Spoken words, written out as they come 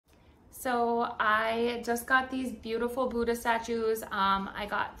So I just got these beautiful Buddha statues. I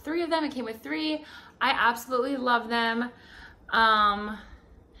got 3 of them. It came with 3. I absolutely love them.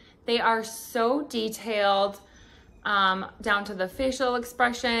 They are so detailed, down to the facial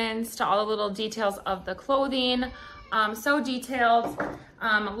expressions, to all the little details of the clothing. So detailed.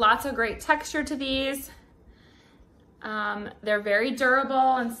 Lots of great texture to these. They're very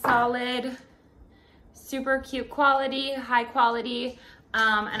durable and solid. Super cute quality, high quality.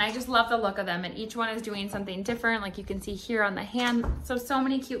 And I just love the look of them, and each one is doing something different, like you can see here on the hand. So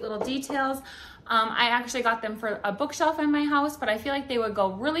many cute little details. I actually got them for a bookshelf in my house, but I feel like they would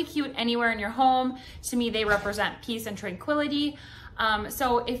go really cute anywhere in your home. To me, they represent peace and tranquility.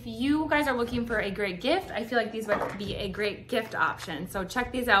 So if you guys are looking for a great gift, I feel like these would be a great gift option. So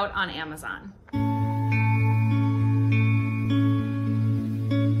check these out on Amazon.